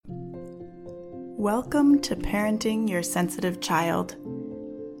Welcome to Parenting Your Sensitive Child.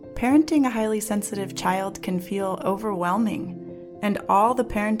 Parenting a highly sensitive child can feel overwhelming, and all the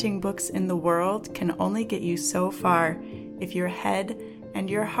parenting books in the world can only get you so far if your head and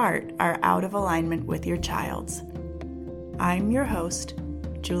your heart are out of alignment with your child's. I'm your host,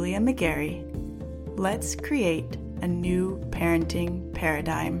 Julia McGarry. Let's create a new parenting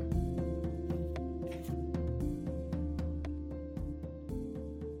paradigm.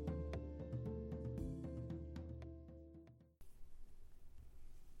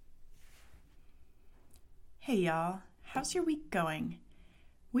 Hey y'all, how's your week going?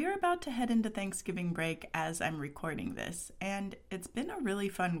 We're about to head into Thanksgiving break as I'm recording this, and it's been a really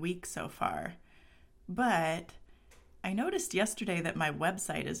fun week so far. But I noticed yesterday that my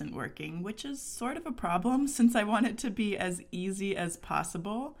website isn't working, which is sort of a problem since I want it to be as easy as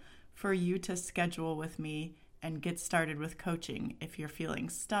possible for you to schedule with me and get started with coaching if you're feeling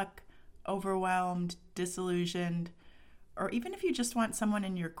stuck, overwhelmed, disillusioned, or even if you just want someone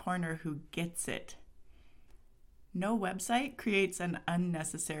in your corner who gets it. No website creates an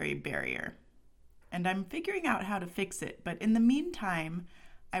unnecessary barrier, and I'm figuring out how to fix it. But in the meantime,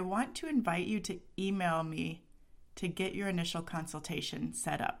 I want to invite you to email me to get your initial consultation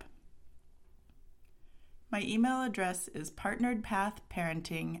set up. My email address is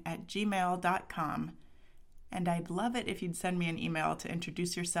partneredpathparenting@gmail.com, and I'd love it if you'd send me an email to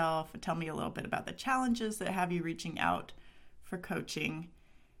introduce yourself, tell me a little bit about the challenges that have you reaching out for coaching.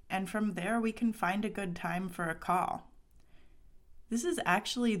 And from there, we can find a good time for a call. This is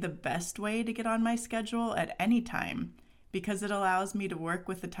actually the best way to get on my schedule at any time because it allows me to work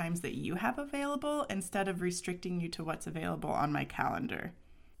with the times that you have available instead of restricting you to what's available on my calendar.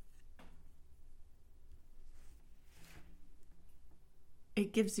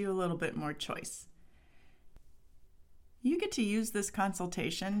 It gives you a little bit more choice. You get to use this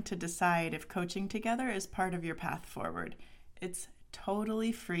consultation to decide if coaching together is part of your path forward. It's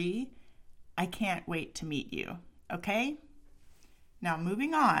totally free. I can't wait to meet you, okay? Now,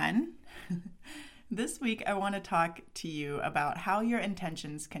 moving on, this week I want to talk to you about how your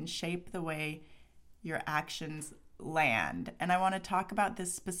intentions can shape the way your actions land. And I want to talk about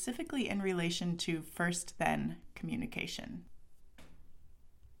this specifically in relation to first-then communication.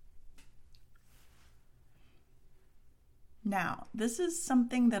 Now, this is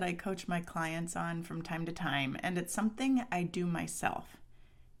something that I coach my clients on from time to time, and it's something I do myself.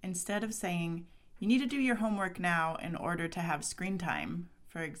 Instead of saying, you need to do your homework now in order to have screen time,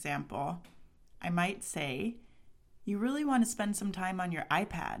 for example, I might say, you really want to spend some time on your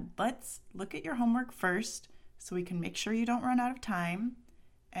iPad. Let's look at your homework first so we can make sure you don't run out of time,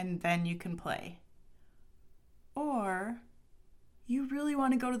 and then you can play. Or, you really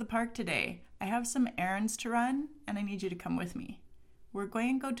want to go to the park today. I have some errands to run, and I need you to come with me. We're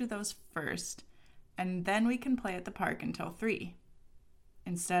going to go do those first, and then we can play at the park until 3.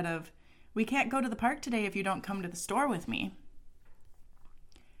 Instead of, we can't go to the park today if you don't come to the store with me.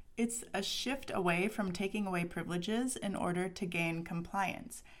 It's a shift away from taking away privileges in order to gain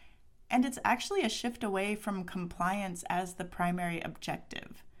compliance. And it's actually a shift away from compliance as the primary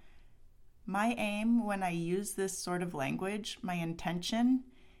objective. My aim when I use this sort of language, my intention,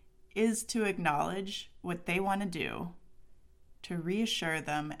 is to acknowledge what they want to do, to reassure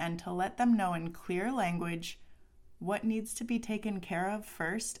them, and to let them know in clear language what needs to be taken care of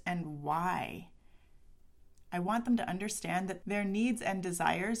first and why. I want them to understand that their needs and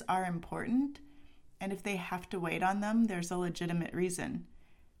desires are important, and if they have to wait on them, there's a legitimate reason.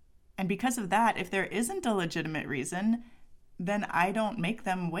 And because of that, if there isn't a legitimate reason, then I don't make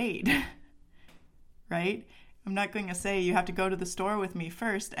them wait, right? I'm not going to say you have to go to the store with me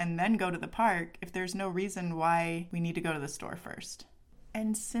first and then go to the park if there's no reason why we need to go to the store first.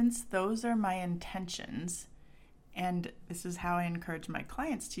 And since those are my intentions, and this is how I encourage my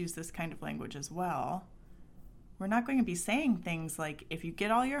clients to use this kind of language as well, we're not going to be saying things like, if you get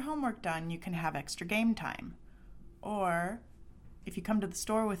all your homework done, you can have extra game time. Or, if you come to the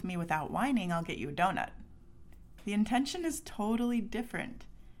store with me without whining, I'll get you a donut. The intention is totally different.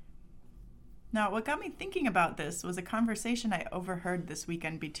 Now, what got me thinking about this was a conversation I overheard this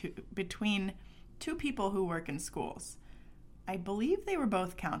weekend between two people who work in schools. I believe they were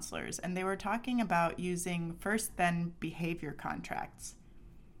both counselors, and they were talking about using first-then behavior contracts.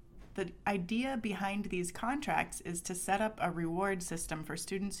 The idea behind these contracts is to set up a reward system for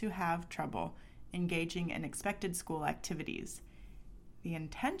students who have trouble engaging in expected school activities. The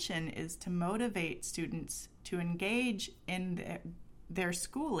intention is to motivate students to engage in their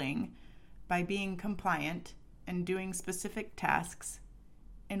schooling by being compliant and doing specific tasks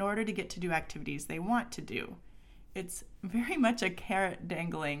in order to get to do activities they want to do. It's very much a carrot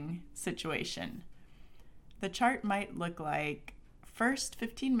dangling situation, The chart might look like first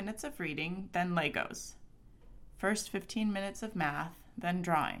 15 minutes of reading, then Legos. First 15 minutes of math, then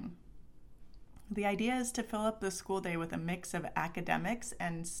drawing. The idea is to fill up the school day with a mix of academics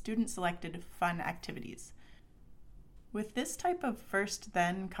and student-selected fun activities. With this type of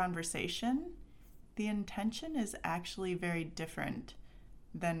first-then conversation, the intention is actually very different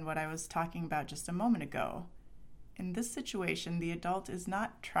than what I was talking about just a moment ago. In this situation, the adult is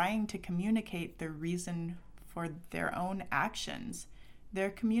not trying to communicate the reason for their own actions. They're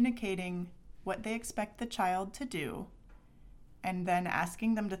communicating what they expect the child to do, and then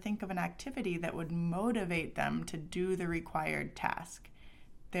asking them to think of an activity that would motivate them to do the required task.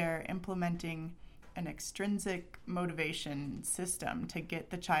 They're implementing an extrinsic motivation system to get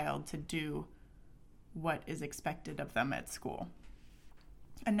the child to do what is expected of them at school.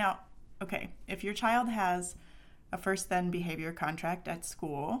 And now, okay, if your child has a first-then behavior contract at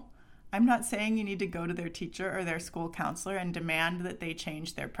school, I'm not saying you need to go to their teacher or their school counselor and demand that they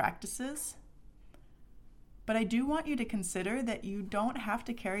change their practices. But I do want you to consider that you don't have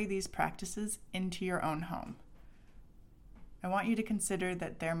to carry these practices into your own home. I want you to consider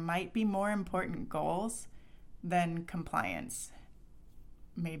that there might be more important goals than compliance.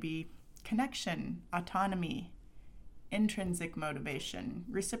 Maybe connection, autonomy, intrinsic motivation,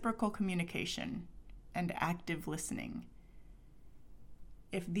 reciprocal communication, and active listening.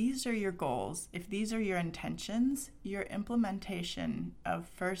 If these are your goals, if these are your intentions, your implementation of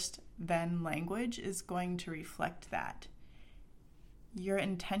first-then language is going to reflect that. Your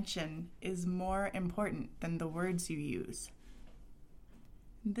intention is more important than the words you use.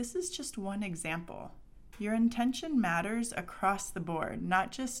 This is just one example. Your intention matters across the board,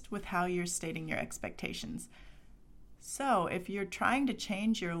 not just with how you're stating your expectations. So if you're trying to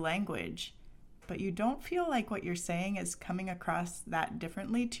change your language, but you don't feel like what you're saying is coming across that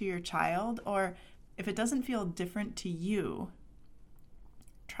differently to your child, or if it doesn't feel different to you,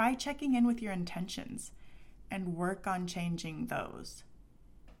 try checking in with your intentions and work on changing those.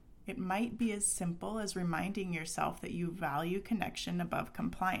 It might be as simple as reminding yourself that you value connection above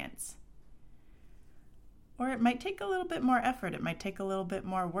compliance. Or it might take a little bit more effort. It might take a little bit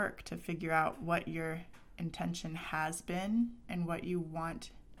more work to figure out what your intention has been and what you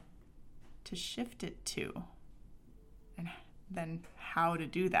want to shift it to, and then how to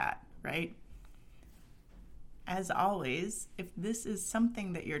do that, right? As always, if this is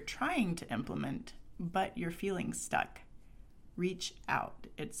something that you're trying to implement, but you're feeling stuck, reach out.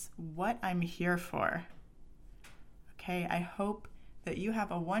 It's what I'm here for. Okay, I hope that you have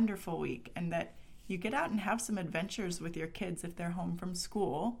a wonderful week and that you get out and have some adventures with your kids if they're home from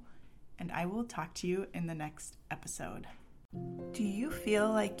school, and I will talk to you in the next episode. Do you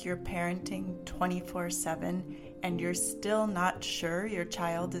feel like you're parenting 24/7 and you're still not sure your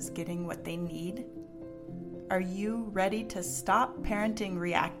child is getting what they need? Are you ready to stop parenting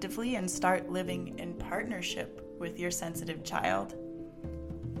reactively and start living in partnership with your sensitive child?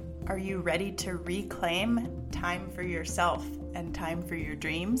 Are you ready to reclaim time for yourself and time for your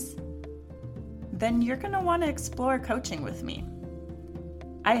dreams? Then you're going to want to explore coaching with me.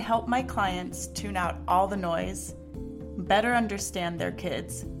 I help my clients tune out all the noise, better understand their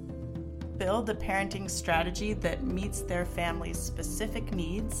kids, build a parenting strategy that meets their family's specific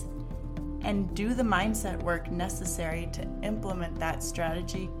needs, and do the mindset work necessary to implement that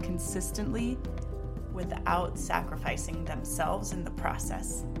strategy consistently without sacrificing themselves in the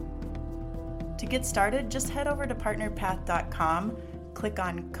process. To get started, just head over to partnerpath.com, click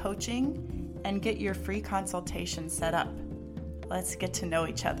on coaching, and get your free consultation set up. Let's get to know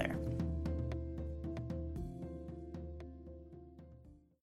each other.